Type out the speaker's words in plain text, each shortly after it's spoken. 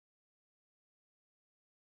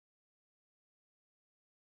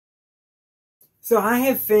So I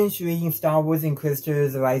have finished reading Star Wars Inquisitor: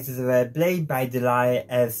 The Rise of the Red Blade by Delilah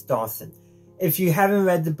S. Dawson. If you haven't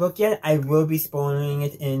read the book yet, I will be spoiling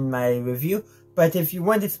it in my review. But if you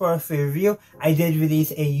want a spoiler-free review, I did release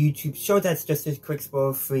a YouTube short that's just a quick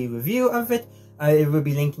spoiler-free review of it. It will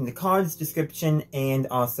be linked in the cards, description, and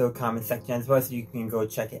also comment section as well, so you can go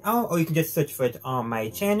check it out, or you can just search for it on my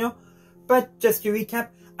channel. But just to recap,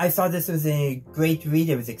 I thought this was a great read.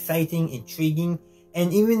 It was exciting, intriguing,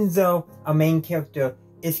 and even though our main character,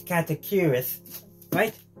 Iskat Akaris,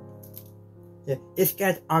 right? Yeah,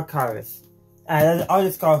 Iskat Akaris. I'll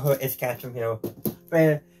just call her Iskat from here.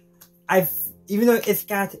 But even though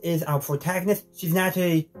Iskat is our protagonist, she's not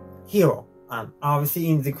a hero.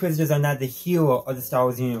 Obviously, the Inquisitors are not the hero of the Star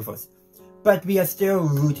Wars universe. But we are still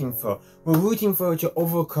rooting for her. We're rooting for her to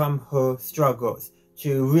overcome her struggles,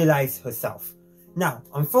 to realize herself. Now,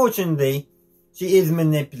 unfortunately, she is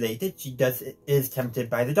manipulated. She is tempted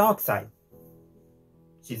by the dark side.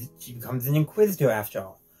 She becomes an Inquisitor after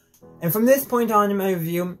all. And from this point on in my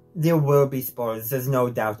review, there will be spoilers. There's no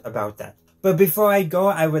doubt about that. But before I go,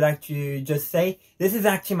 I would like to just say, this is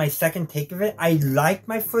actually my second take of it. I liked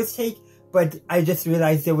my first take, but I just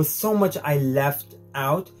realized there was so much I left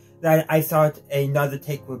out that I thought another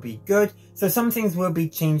take would be good. So some things will be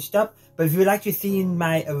changed up. But if you'd like to see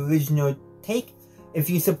my original take, if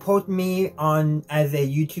you support me as a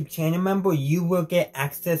YouTube channel member, you will get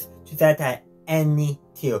access to that at any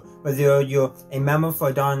tier. Whether you're a member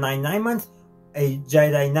for $1.99 months, a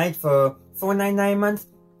Jedi Knight for $4.99 months,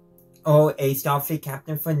 or a Starfleet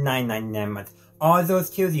Captain for $9.99 months. All those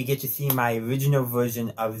tiers, you get to see my original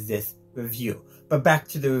version of this review. But back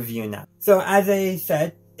to the review now. So as I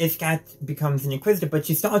said, Iskat becomes an Inquisitor, but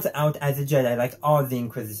she starts out as a Jedi like all the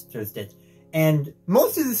Inquisitors did. And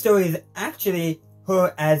most of the story is actually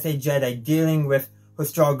her as a Jedi dealing with her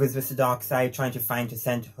struggles with the dark side, trying to find to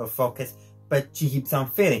center her focus, but she keeps on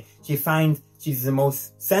failing. She finds she's the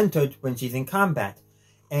most centered when she's in combat.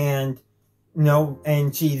 And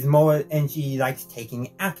she likes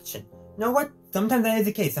taking action. You know what? Sometimes that is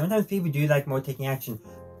the case. Sometimes people do like more taking action.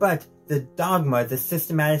 But the dogma, the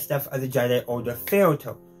systematic stuff of the Jedi Order failed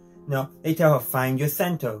her. They tell her, find your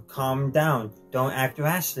center, calm down, don't act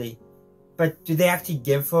rashly. But do they actually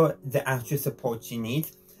give her the actual support she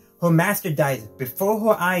needs? Her master dies before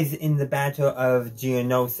her eyes in the Battle of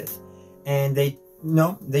Geonosis. And they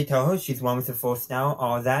tell her she's one with the Force now,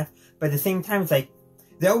 all that. But at the same time, it's like,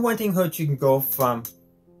 they're wanting her to go from,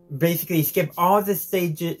 basically skip all the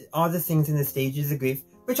stages, all the things in the stages of grief,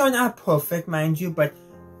 which are not perfect, mind you, but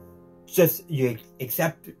just, you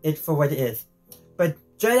accept it for what it is. But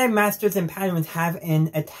Jedi Masters and Padawans have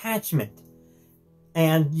an attachment.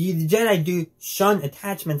 And the Jedi do shun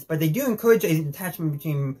attachments, but they do encourage an attachment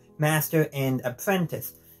between Master and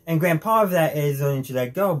Apprentice. And granted, part of that is learning to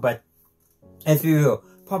let go, but as we will,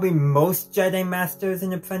 probably most Jedi Masters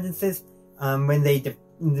and Apprentices, when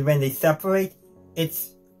they separate,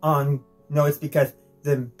 it's because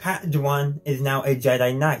the Padawan is now a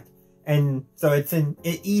Jedi Knight. And so it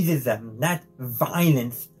eases them, not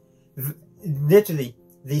violence. Literally,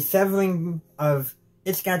 the severing of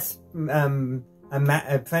Iskat's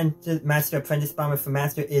Master-Apprentice bond with the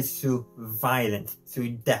Master is through violence, through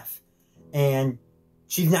death. And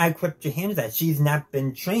she's not equipped to handle that. She's not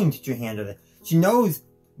been trained to handle it. She knows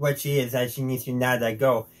what she is, that she needs to not let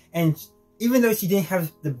go. And even though she didn't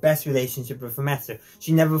have the best relationship with her Master,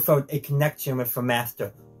 she never felt a connection with her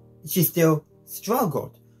Master. She still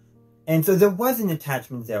struggled. And so there was an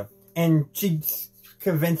attachment there. And she's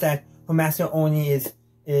convinced that her Master only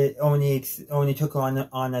took her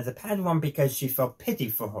on as a Padawan because she felt pity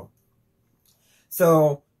for her.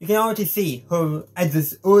 So you can already see her as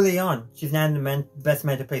this early on. She's not in the best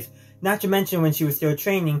mental place. Not to mention when she was still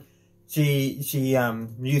training, she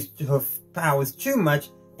used her powers too much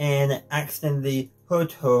and accidentally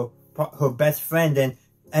hurt her best friend and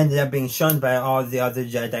ended up being shunned by all the other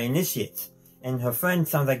Jedi initiates. And her friend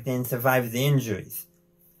sounds like didn't survive the injuries.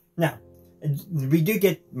 Now, we do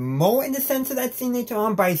get more in the sense of that scene later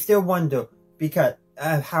on, but I still wonder because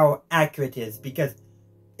how accurate it is. Because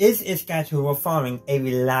is Iskat, who we're following, a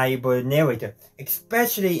reliable narrator?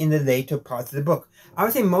 Especially in the later parts of the book. I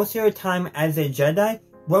would say most of her time as a Jedi,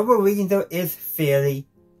 what we're reading though is fairly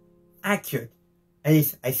accurate. At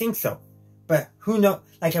least, I think so. But who knows?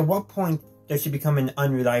 Like, at what point does she become an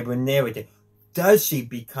unreliable narrator? Does she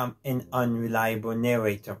become an unreliable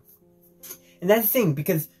narrator? And that's the thing,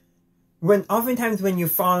 because oftentimes when you're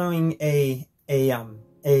following a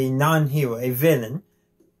non-hero, a villain,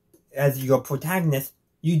 as your protagonist,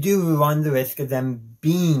 you do run the risk of them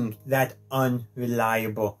being that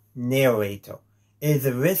unreliable narrator. It is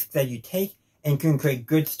a risk that you take, and can create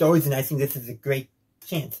good stories, and I think this is a great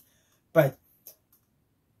chance. But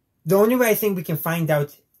the only way I think we can find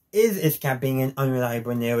out is Iskat being an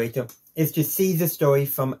unreliable narrator is to see the story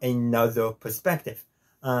from another perspective.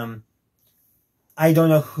 I don't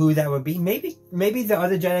know who that would be. Maybe the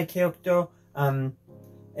other Jedi character. Gotta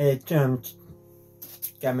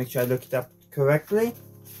make sure I look it up correctly.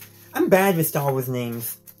 I'm bad with Star Wars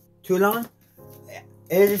names. Toulon.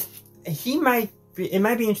 It might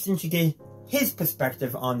be interesting to get his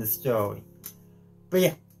perspective on the story. But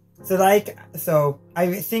yeah. So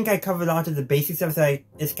I think I covered a lot of the basic stuff that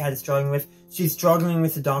Iskat is struggling with. She's struggling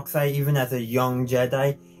with the dark side even as a young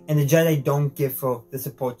Jedi, and the Jedi don't give her the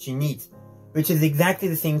support she needs. Which is exactly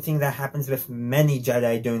the same thing that happens with many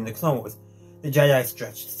Jedi during the Clone Wars. The Jedi are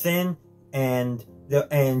stretched thin, and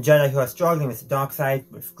Jedi who are struggling with the dark side,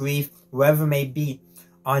 with grief, whoever it may be,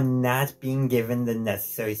 are not being given the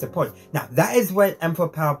necessary support. Now, that is what Emperor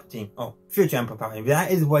Palpatine, future Emperor Palpatine,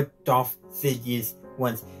 that is what Darth Sidious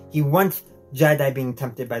wants. He wants Jedi being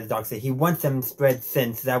tempted by the dark side. He wants them spread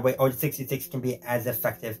thin, so that way Order 66 can be as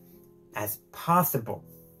effective as possible.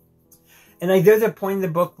 And there's a point in the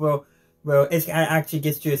book where Iskat actually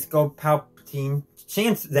gets to escort Palpatine,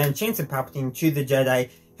 Chancellor Palpatine, to the Jedi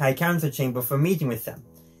High Council chamber for meeting with them.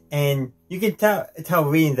 And you can tell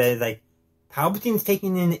reading that it's Palpatine's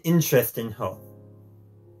taking an interest in her.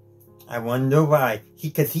 I wonder why.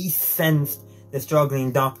 Because he sensed the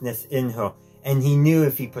struggling darkness in her. And he knew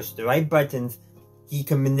if he pushed the right buttons, he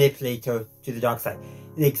could manipulate her to the dark side.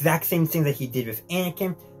 The exact same thing that he did with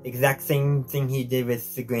Anakin. The exact same thing he did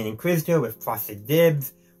with the Grand Inquisitor, with Frosted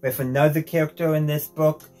Dibs, with another character in this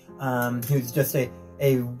book, who's just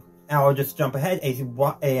I'll just jump ahead,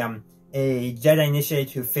 a Jedi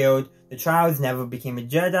initiate who failed the trials, never became a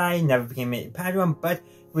Jedi, never became a Padawan, but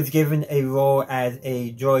was given a role as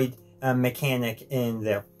a droid mechanic in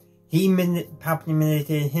there. Palpatine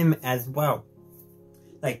manipulated him as well.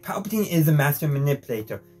 Palpatine is a master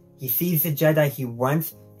manipulator. He sees the Jedi he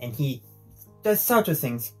wants, and he does subtle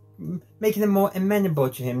things, making them more amenable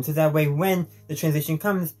to him, so that way when the transition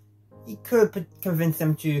comes, he could convince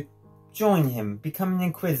them to join him, become an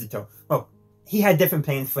Inquisitor. Well, he had different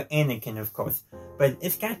plans for Anakin, of course, but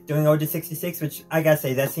Iskat doing Order 66, which I gotta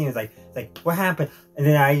say, that seems like what happened? And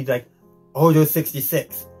then I Order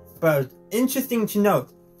 66. But interesting to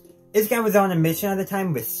note, Iskat was on a mission at the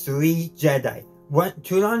time with 3 Jedi.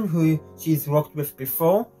 Toulon, who she's worked with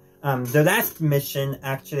before, the last mission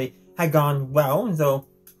actually had gone well, though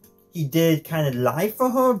he did kind of lie for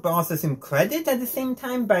her, but also some credit at the same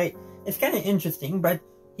time. But it's kind of interesting. But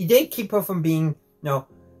he did keep her from being,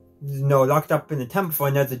 locked up in the temple for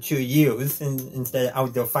another 2 years, and instead of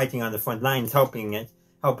out there fighting on the front lines, helping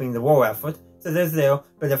the war effort. So there's there.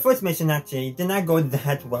 But the first mission actually did not go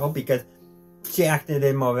that well because she acted a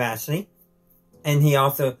little more rashly, and he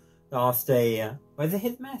also lost was it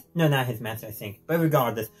his master? No, not his master, I think. But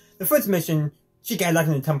regardless, the first mission, she got locked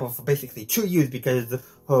in the temple for basically 2 years because of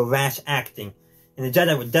her rash acting. And the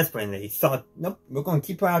Jedi were desperate, and they thought, nope, we're going to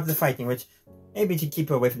keep her out of the fighting, which maybe to keep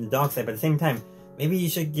her away from the dark side, but at the same time, maybe you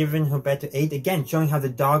should give her better aid, again, showing how the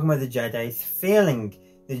dogma of the Jedi is failing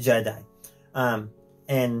the Jedi.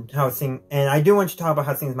 And I do want to talk about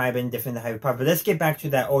how things might have been different in the High Republic, but let's get back to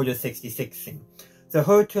that Order 66 thing. So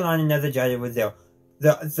her, Toulon, and another Jedi was there.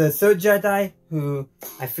 The third Jedi, who,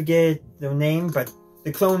 I forget the name, but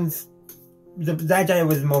the clones, that Jedi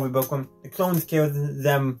was more of a book one. The clones killed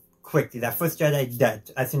them quickly. That first Jedi dead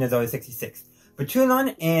as soon as Order 66. But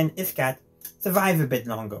Toulon and Iskat survive a bit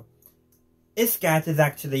longer. Iskat is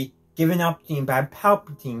actually given up by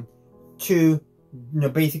Palpatine to,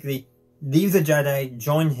 basically leave the Jedi,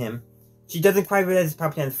 join him. She doesn't quite realize it's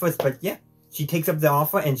Palpatine at first, but yeah, she takes up the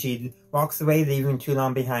offer and she walks away, leaving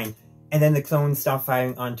Toulon behind. And then the clones start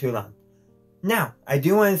firing on Toulon. Now, I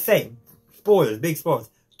do want to say, spoilers, big spoilers,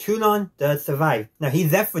 Toulon does survive. Now,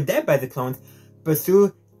 he's left for dead by the clones, but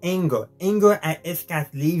through anger at Iskat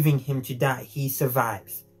leaving him to die, he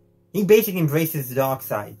survives. He basically embraces the dark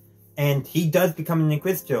side. And he does become an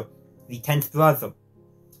Inquisitor, the 10th brother.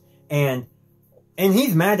 And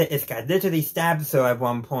he's mad at Iskat, literally stabs her at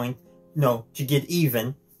one point, to get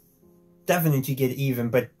even. Definitely to get even,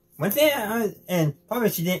 but once and probably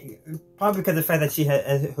because of the fact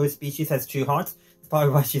that her species has 2 hearts, that's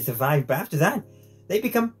probably why she survived. But after that, they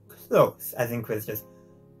become close as Inquisitors.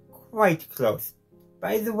 Quite close.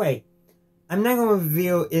 By the way, I'm not going to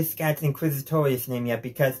reveal Iskat's Inquisitorious name yet,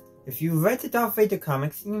 because if you read the Darth Vader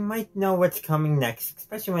comics, you might know what's coming next,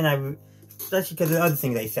 especially because of the other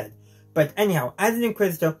thing they said. But anyhow, as an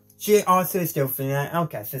Inquisitor, she also is still feeling an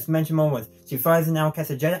outcast. Let's mention more words. She feels an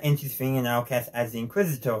outcast as Jedi, and she's feeling an outcast as the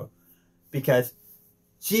Inquisitor. Because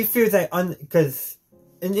she feels like, because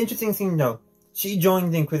an interesting thing though, she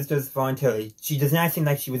joined the Inquisitors voluntarily. She does not seem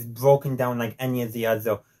like she was broken down like any of the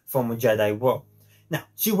other former Jedi were. Now,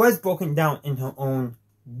 she was broken down in her own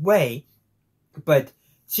way, but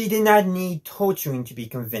she did not need torturing to be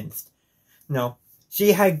convinced. No,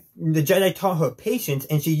 the Jedi taught her patience,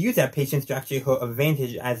 and she used that patience to actually her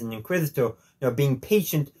advantage as an Inquisitor, being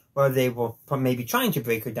patient while they were maybe trying to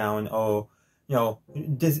break her down, or,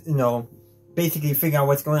 basically figure out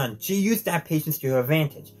what's going on. She used that patience to her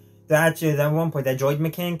advantage. Actually, at one point, that droid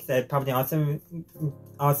mechanic that probably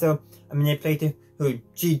also manipulated, who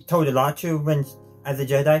she told a lot to when, as a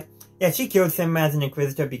Jedi, yeah, she killed him as an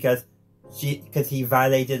Inquisitor because he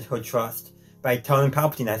violated her trust by telling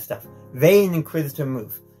Palpatine that stuff. Very an Inquisitor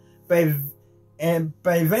move. But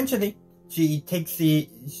eventually, she takes the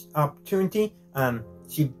opportunity,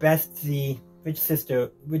 she bests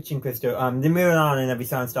which Inquisitor, the Mirror that we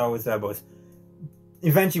saw in Star Wars Rebels.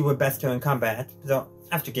 Eventually would best her in combat, so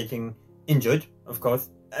after getting injured, of course.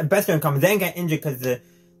 Best her in combat, then got injured because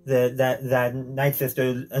that Night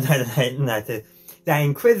Sister, that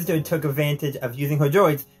Inquisitor took advantage of using her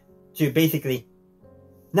droids to basically,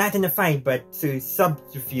 not in a fight, but to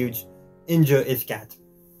subterfuge, injure Iskat.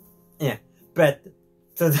 Yeah, but,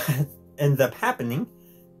 so that ends up happening,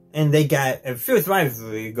 and they got a fierce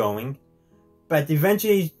rivalry going, but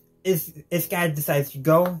eventually Iskat decides to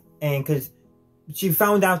go, and because she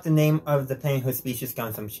found out the name of the planet her species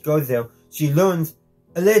comes from. She goes there, she learns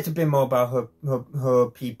a little bit more about her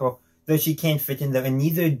people, though she can't fit in there, and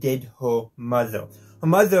neither did her mother. Her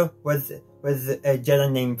mother was a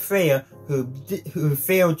Jedi named Freya, who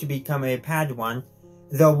failed to become a Padawan,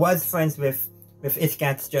 though was friends with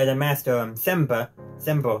Iskat's Jedi Master,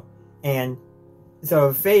 Sember, and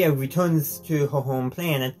so Freya returns to her home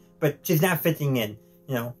planet, but she's not fitting in.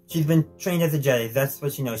 She's been trained as a Jedi, that's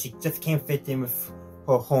what she knows. She just can't fit in with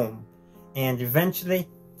her home. And eventually,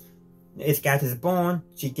 Iskat is born,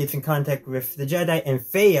 she gets in contact with the Jedi, and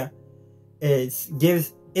Freya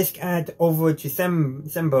gives Iskat over to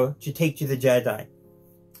Sember to take to the Jedi.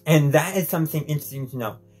 And that is something interesting to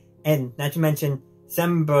know. And not to mention,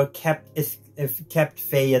 Sember kept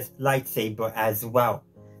Freya's lightsaber as well,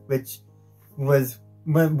 which was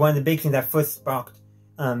one of the big things that first sparked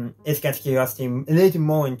Iskat's curiosity a little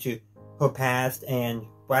more into her past and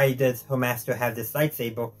why does her master have this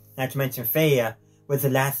lightsaber. Not to mention Freya was the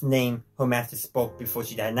last name her master spoke before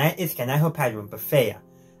she died. Not Iskat, not her Padawan, but Freya.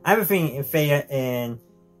 I have a feeling Freya and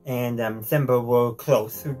Sember were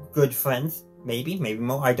close, good friends, maybe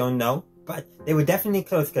more, I don't know, but they were definitely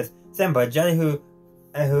close because Sember, a Jedi who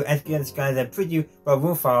Iskat guys a pretty well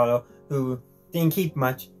rule follower who didn't keep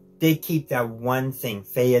much, did keep that one thing,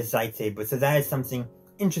 Freya's lightsaber, so that is something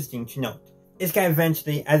interesting to note. Iskat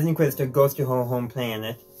eventually, as an Inquisitor, goes to her home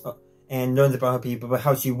planet and learns about her people, but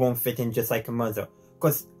how she won't fit in just like her mother. Of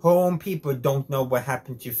course, her own people don't know what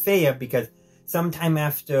happened to Freya because sometime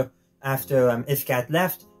after Iskat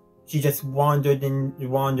left, she just wandered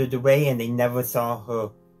away and they never saw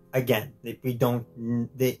her again. They don't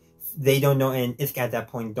know, and Iskat at that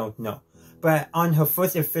point don't know. But on her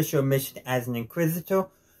first official mission as an Inquisitor,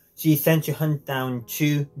 she's sent to hunt down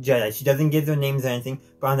 2 Jedi. She doesn't give their names or anything,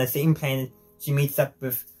 but on the same planet, she meets up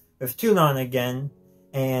with Tulon again,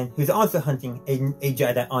 and who's also hunting a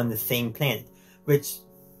Jedi on the same planet, which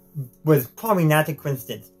was probably not a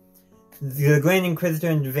coincidence. The Grand Inquisitor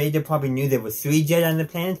and Vader probably knew there were 3 Jedi on the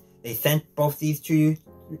planet. They sent both these 2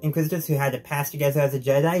 Inquisitors who had to pass together as a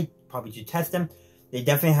Jedi, probably to test them. They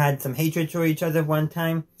definitely had some hatred for each other one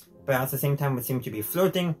time, but at the same time would seem to be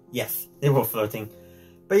flirting. Yes, they were flirting.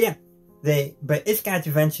 But yeah, but Iskat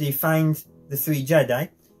eventually finds the 3 Jedi.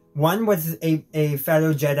 One was a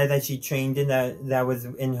fellow Jedi that she trained in that was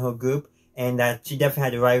in her group, and that she definitely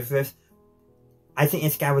had a rival with. I think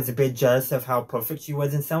Iskat was a bit jealous of how perfect she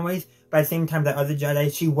was in some ways, but at the same time, that other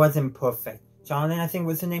Jedi, she wasn't perfect. Charlene, I think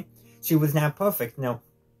was her name. She was not perfect. No,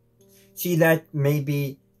 she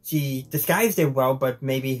disguised it well, but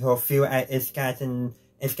maybe her fear at Iskat and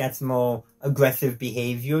Iskat's more aggressive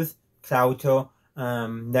behaviors cloud her,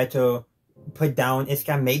 let her put down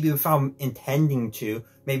Iskat, maybe without intending to,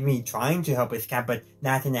 maybe trying to help Iskat, but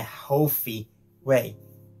not in a healthy way.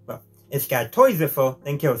 Well, Iskat toys with her,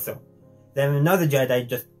 then kills her. Then another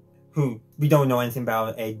Jedi, who we don't know anything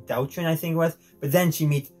about, a Daltrin, I think it was, but then she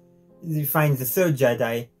finds the 3rd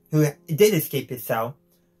Jedi, who did escape his cell.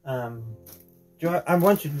 I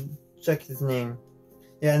want to check his name.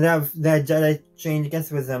 Yeah, that Jedi trained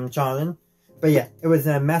against was Charlene. But yeah, it was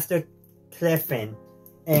Master Clefin.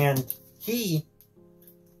 And he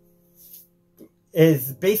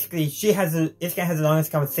is basically, Iskat has the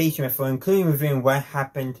longest conversation with her, including revealing what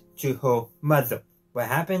happened to her mother. what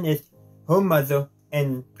happened is her mother,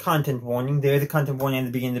 and content warning, there is a content warning at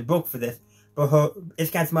the beginning of the book for this, but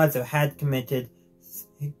Iskat's mother had committed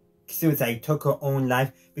suicide, took her own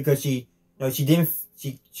life because she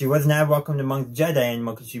was not welcomed among the Jedi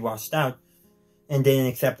anymore because she washed out and didn't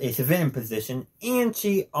accept a civilian position, and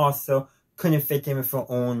she also couldn't fit in with her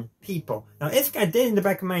own people. Now, Iskat did in the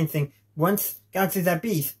back of her mind think, once Galaxy's at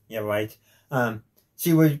peace, yeah, right,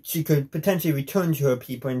 she could potentially return to her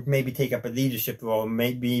people and maybe take up a leadership role,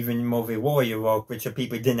 maybe even more of a warrior role, which her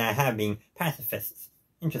people did not have, being pacifists.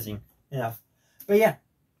 Interesting enough. But yeah,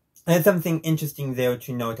 there's something interesting there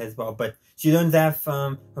to note as well. But she learned that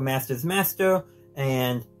from her master's master,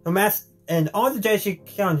 and and all the Jedi she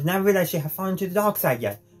killed did not realize she had fallen to the dark side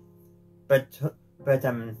yet.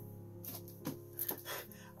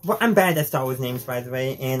 Well, I'm bad at Star Wars names, by the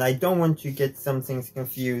way, and I don't want to get some things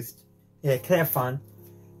confused. Yeah, Claire,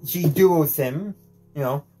 she duels him, you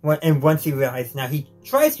know, and once he realizes, now he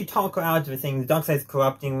tries to talk her out of things, the dark side is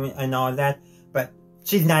corrupting and all that, but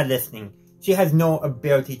she's not listening. She has no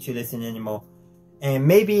ability to listen anymore. And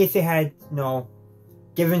maybe if they had, you know,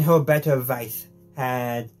 given her better advice,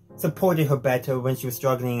 had supported her better when she was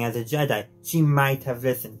struggling as a Jedi, she might have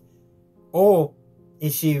listened. Or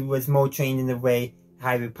if she was more trained in the way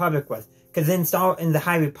High Republic was. Because in the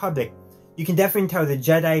High Republic, you can definitely tell the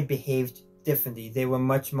Jedi behaved differently. They were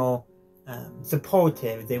much more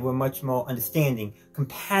supportive. They were much more understanding,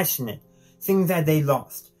 compassionate. Things that they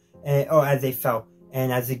lost, or as they felt,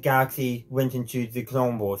 and as the galaxy went into the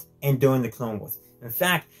Clone Wars, and during the Clone Wars. In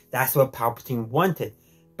fact, that's what Palpatine wanted.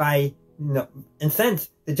 In a sense,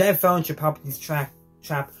 the Jedi fell into Palpatine's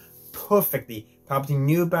trap perfectly. Palpatine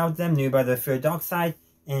knew about them, knew about the third dark side,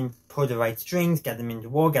 and pulled the right strings, got them into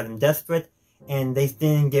war, got them desperate, and they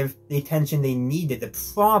didn't give the attention they needed, the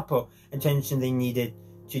proper attention they needed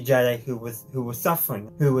to Jedi who were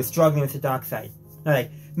suffering, who were struggling with the dark side. Now,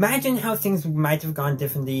 like, imagine how things might have gone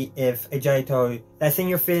differently if a Jedi told you, that thing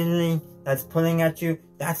you're feeling, that's pulling at you,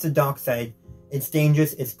 that's the dark side. It's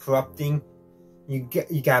dangerous, it's corrupting. You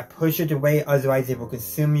gotta push it away, otherwise it will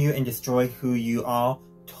consume you and destroy who you are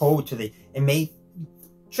totally. It may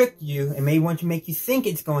trick you, it may want to make you think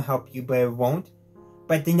it's going to help you, but it won't.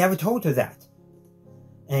 But they never told her that.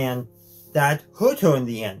 And that hurt her in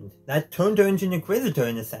the end. That turned her into an Inquisitor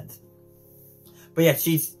in a sense. But yeah,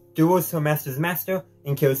 she duels her master's master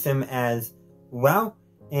and kills him as well.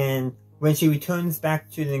 And when she returns back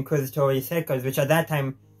to the Inquisitorial headquarters, which at that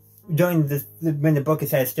time, when the book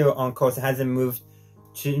is still on course, it hasn't moved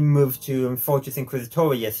to Fortress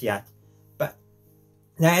Inquisitorius yet. But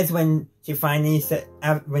that is when she finally,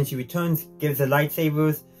 when she returns, gives the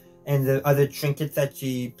lightsabers and the other trinkets that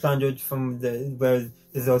she plundered from where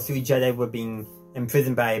those three Jedi were being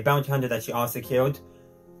imprisoned by a bounty hunter that she also killed.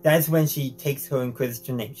 That's when she takes her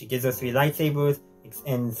Inquisitor name. She gives those three lightsabers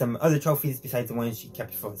and some other trophies besides the ones she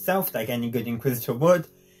kept for herself, like any good Inquisitor would.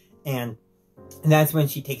 And that's when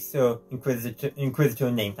she takes her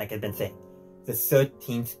Inquisitor name, like I've been saying. The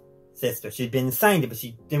 13th sister. She'd been assigned it, but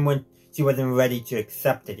she wasn't ready to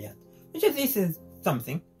accept it yet. Which at least is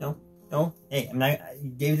something. No, hey, you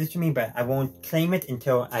gave this to me, but I won't claim it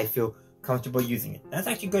until I feel comfortable using it. That's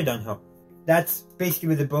actually good on her. That's basically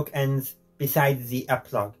where the book ends, besides the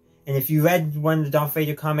epilogue. And if you read one of the Darth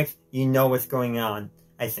Vader comics, you know what's going on,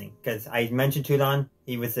 I think. Because I mentioned Toulon,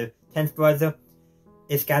 he was the 10th brother.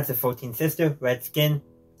 Iskat's the 14th sister, red skin.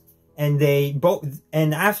 And they both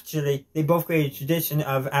created a tradition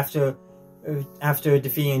of after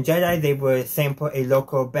defeating Jedi, they would sample a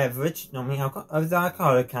local beverage, normally of the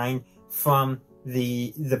alcoholic kind, from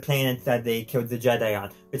the planet that they killed the Jedi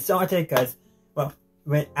on. It started because, well,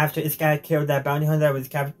 after Iskat killed that bounty hunter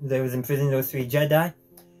that was imprisoning those three Jedi,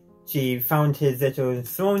 she found his little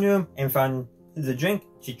throne room and found the drink.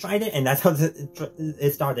 She tried it, and that's how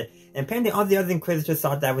it started. And apparently all the other Inquisitors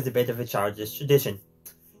thought that was a bit of a childish tradition.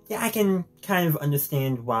 Yeah, I can kind of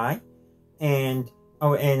understand why. I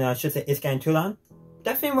should say Iskat and Toulon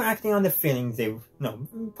definitely were acting on the feelings.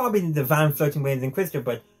 Probably the violent flirting way of the Inquisitor,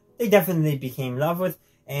 but they definitely became lovers,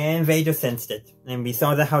 and Vader sensed it. And we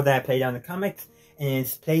saw how that played out in the comics, and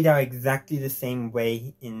it's played out exactly the same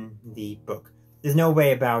way in the book. There's no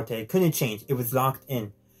way about it. It couldn't change. It was locked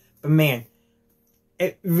in. But man,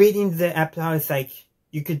 reading the epilogue, it's like,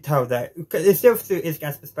 you could tell that, it's still through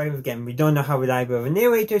Iskat's perspective again. We don't know how reliable of a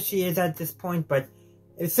narrator she is at this point, but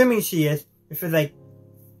assuming she is, it feels like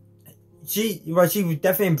she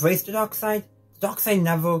definitely embraced the dark side. The dark side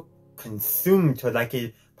never consumed her like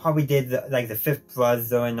it probably did the fifth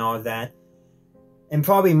brother and all that. And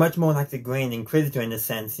probably much more like the Grand Inquisitor in a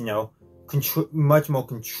sense, much more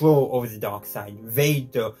control over the dark side.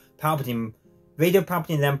 Vader, Palpatine,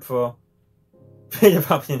 the Emperor, Vader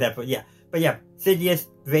pops in that, but yeah. But yeah, Sidious,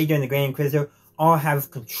 Vader, and the Grand Inquisitor all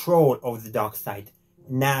have control over the dark side.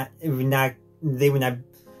 They would not,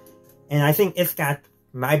 and I think Iskat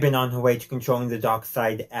might have been on her way to controlling the dark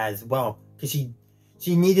side as well, because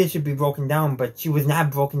she needed to be broken down, but she was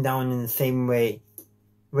not broken down in the same way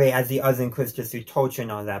as the other Inquisitors through torture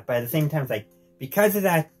and all that. But at the same time, it's like, because of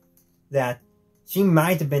that she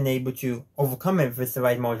might have been able to overcome it with the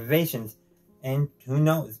right motivations, and who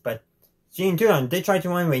knows. But she and Turon did try to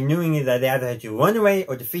run away, knowing that they either had to run away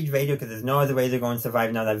or defeat Vader, because there's no other way they're going to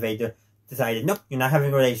survive now that Vader decided, nope, you're not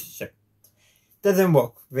having a relationship. Doesn't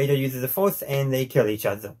work. Vader uses the Force and they kill each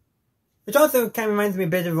other. Which also kind of reminds me a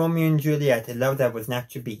bit of Romeo and Juliet, a love that was not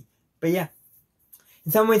to be. But yeah,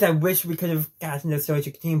 in some ways I wish we could have gotten the story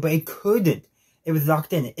to continue, but it couldn't. It was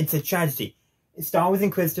locked in. It's a tragedy. Star Wars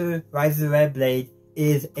Inquisitor, Rise of the Red Blade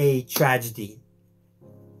is a tragedy.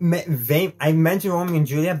 I mentioned Romeo and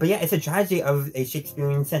Juliet, but yeah, it's a tragedy of a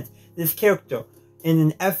Shakespearean sense. This character, in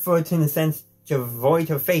an effort, in a sense, to avoid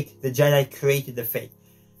her fate, the Jedi created the fate.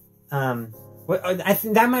 I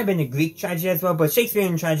think that might have been a Greek tragedy as well, but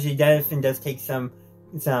Shakespearean tragedy definitely does take some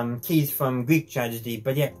keys from Greek tragedy.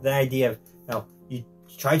 But yeah, the idea of, you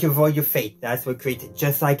try to avoid your fate, that's what created,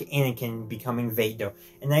 just like Anakin becoming Vader.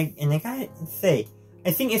 And I gotta say,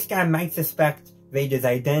 I think Iskat might suspect Vader's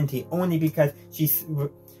identity only because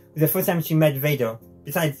the first time she met Vader,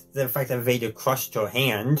 besides the fact that Vader crushed her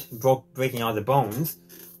hand, breaking all the bones,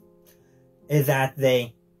 is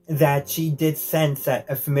that she did sense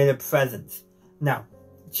a familiar presence. Now,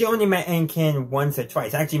 she only met Anakin once or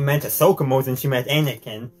twice. Actually met Ahsoka more than she met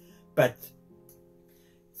Anakin, but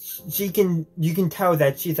you can tell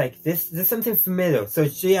that she's like, there's something familiar. So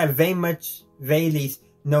she at very least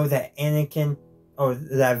know that Anakin, or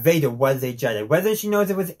that Vader was a Jedi. Whether she knows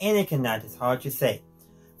it was Anakin or not is hard to say.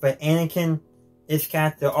 But Anakin,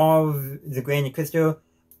 Iskat, they're all the Grand Inquisitor,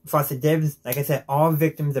 Frosted Dibs, like I said, all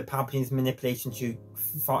victims of Palpatine's manipulation to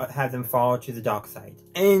have them fall to the dark side.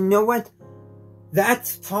 And you know what?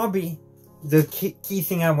 That's probably the key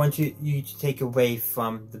thing I want you to take away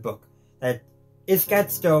from the book. That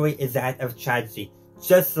Iskat's story is that of tragedy.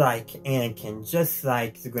 Just like Anakin, just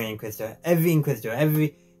like the Grand Inquisitor, every Inquisitor,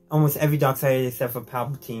 almost every dark side except for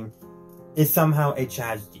Palpatine is somehow a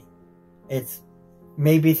tragedy. It's,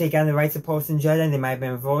 maybe if they got the right support in Jedi, they might have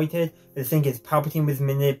been avoided. But the thing is, Palpatine was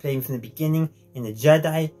manipulating from the beginning, and the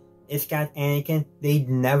Jedi, Iskat, Anakin, they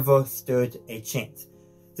never stood a chance.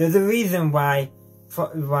 There's a reason why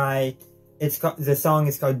the song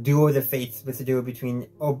is called Duel of the Fates, was a duel between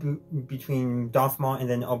Darth Maul and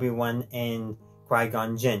then Obi-Wan and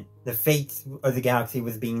Qui-Gon Jinn. The fates of the galaxy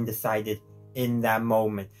was being decided in that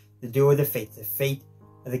moment. The Duel of the Fates, the fate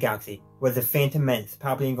of the galaxy. Was the Phantom Menace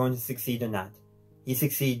Palpatine going to succeed or not? He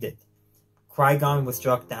succeeded. Qui-Gon was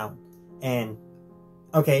struck down. And,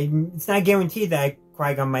 okay, it's not guaranteed that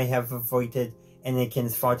Qui-Gon might have avoided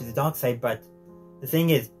Anakin's fall to the dark side, but the thing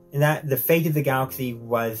is, that the fate of the galaxy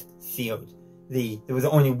was sealed. There was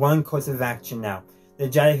only one course of action now. The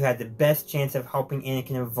Jedi who had the best chance of helping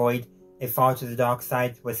Anakin avoid a fall to the dark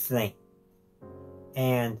side was slain.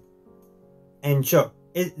 And sure,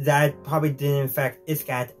 that probably didn't affect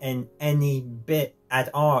Iskat in any bit at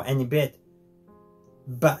all,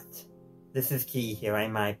 But, this is key here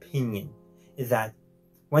in my opinion, is that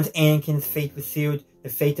once Anakin's fate was sealed, the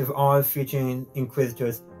fate of all future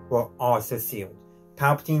Inquisitors were also sealed.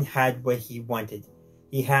 Palpatine had what he wanted.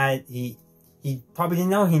 He probably didn't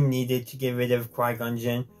know he needed to get rid of Qui-Gon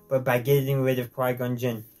Jinn, but by getting rid of Qui-Gon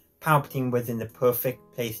Jinn, Palpatine was in the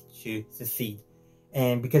perfect place to succeed.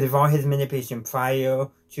 And because of all his manipulation prior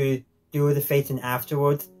to Duel of the Fates and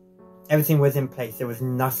afterwards, everything was in place. There was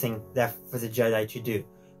nothing left for the Jedi to do,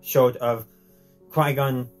 short of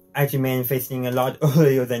Qui-Gon actually manifesting a lot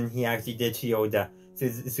earlier than he actually did to Yoda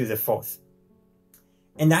through the Force.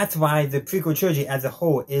 And that's why the prequel trilogy as a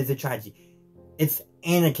whole is a tragedy. It's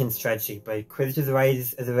Anakin's tragedy, but Inquisitor's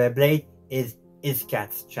Rise of the Red Blade is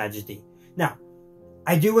Iskat's tragedy. Now,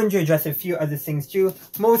 I do want to address a few other things too,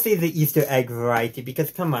 mostly the Easter egg variety,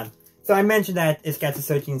 because come on. So I mentioned that Iskat's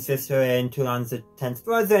the 13th sister and Tulan's the 10th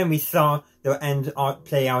brother, and we saw the end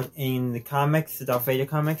play out in the comics, the Darth Vader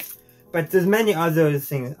comics. But there's many other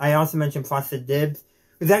things. I also mentioned Frosted Dibs,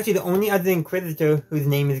 who's actually the only other Inquisitor whose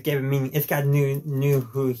name is given, meaning Iskat knew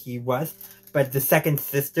who he was. But the second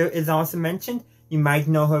sister is also mentioned. You might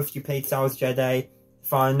know her if you played Star Wars Jedi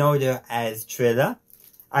Fallen Order as Trilla.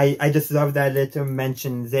 I just love that little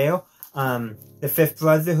mention there. The fifth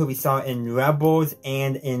brother, who we saw in Rebels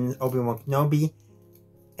and in Obi-Wan Kenobi.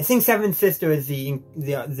 I think seventh sister is the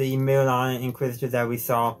Milan Inquisitor that we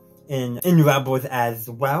saw in Rebels as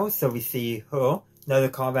well. So we see her. Another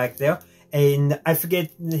callback there. And I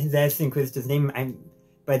forget that's Inquisitor's name,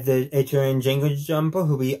 but the Etrian Jango Jumper,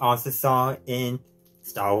 who we also saw in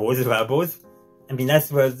Star Wars Rebels. I mean,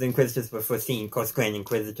 that's where the Inquisitors were first seen, of course, Grand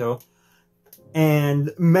Inquisitor.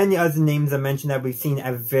 And many other names are mentioned that we've seen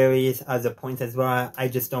at various other points as well. I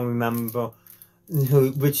just don't remember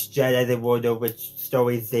which Jedi they were or which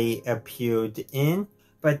stories they appeared in.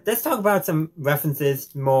 But let's talk about some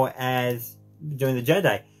references more as during the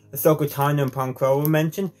Jedi. Ahsoka Tano and Pong Krell were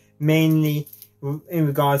mentioned, mainly in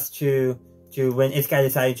regards to when Iskat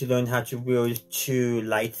decided to learn how to wield 2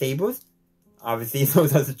 lightsabers. Obviously,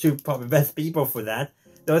 those are the 2 probably best people for that.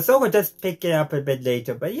 Though Ahsoka does pick it up a bit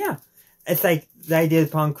later, but yeah. It's like the idea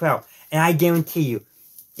of Pong Krell. And I guarantee you,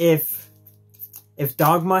 if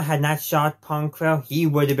Dogma had not shot Pong Krell, he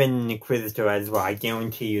would have been an Inquisitor as well. I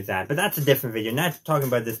guarantee you that. But that's a different video, not talking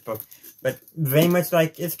about this book. But very much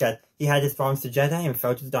like Iskat, he had his problems to Jedi and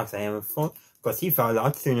fell to the dark side. And of course, he fell a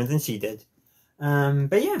lot sooner than she did.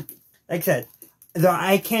 But yeah, like I said, though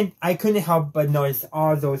I couldn't help but notice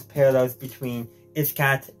all those parallels between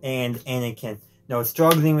Iskat and Anakin.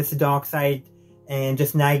 Struggling with the dark side, and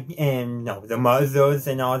just not, the mothers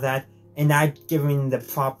and all that, and not giving the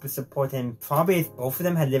proper support. And probably if both of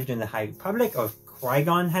them had lived in the High Republic, or if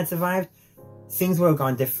Qui-Gon had survived, things would have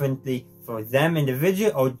gone differently for them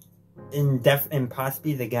individually, or in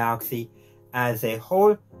possibly the galaxy as a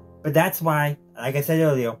whole. But that's why, like I said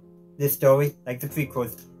earlier, this story, like the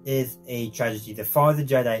prequels, is a tragedy. The Fall of the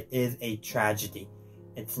Jedi is a tragedy.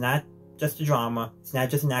 It's not just a drama. It's not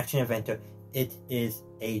just an action adventure. It is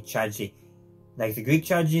a tragedy. Like the Greek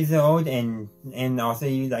tragedies are old, and also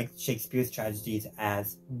like Shakespeare's tragedies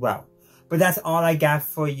as well. But that's all I got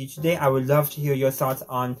for you today. I would love to hear your thoughts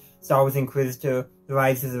on Star Wars Inquisitor, The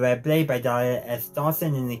Rise of the Red Blade by Delilah S.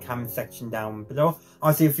 Dawson in the comment section down below.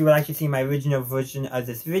 Also, if you would like to see my original version of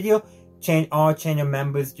this video, all channel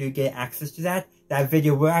members do get access to that. That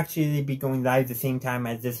video will actually be going live the same time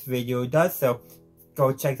as this video does, so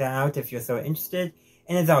go check that out if you're so interested.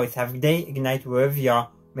 And as always, have a good day, a good night, wherever you are.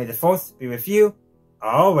 May the Force be with you,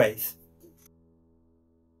 always.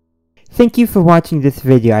 Thank you for watching this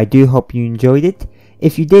video. I do hope you enjoyed it.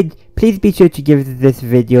 If you did, please be sure to give this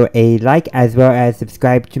video a like, as well as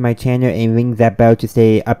subscribe to my channel and ring that bell to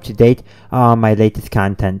stay up to date on my latest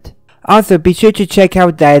content. Also, be sure to check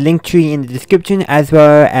out the link tree in the description, as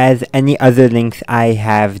well as any other links I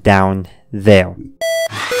have down there.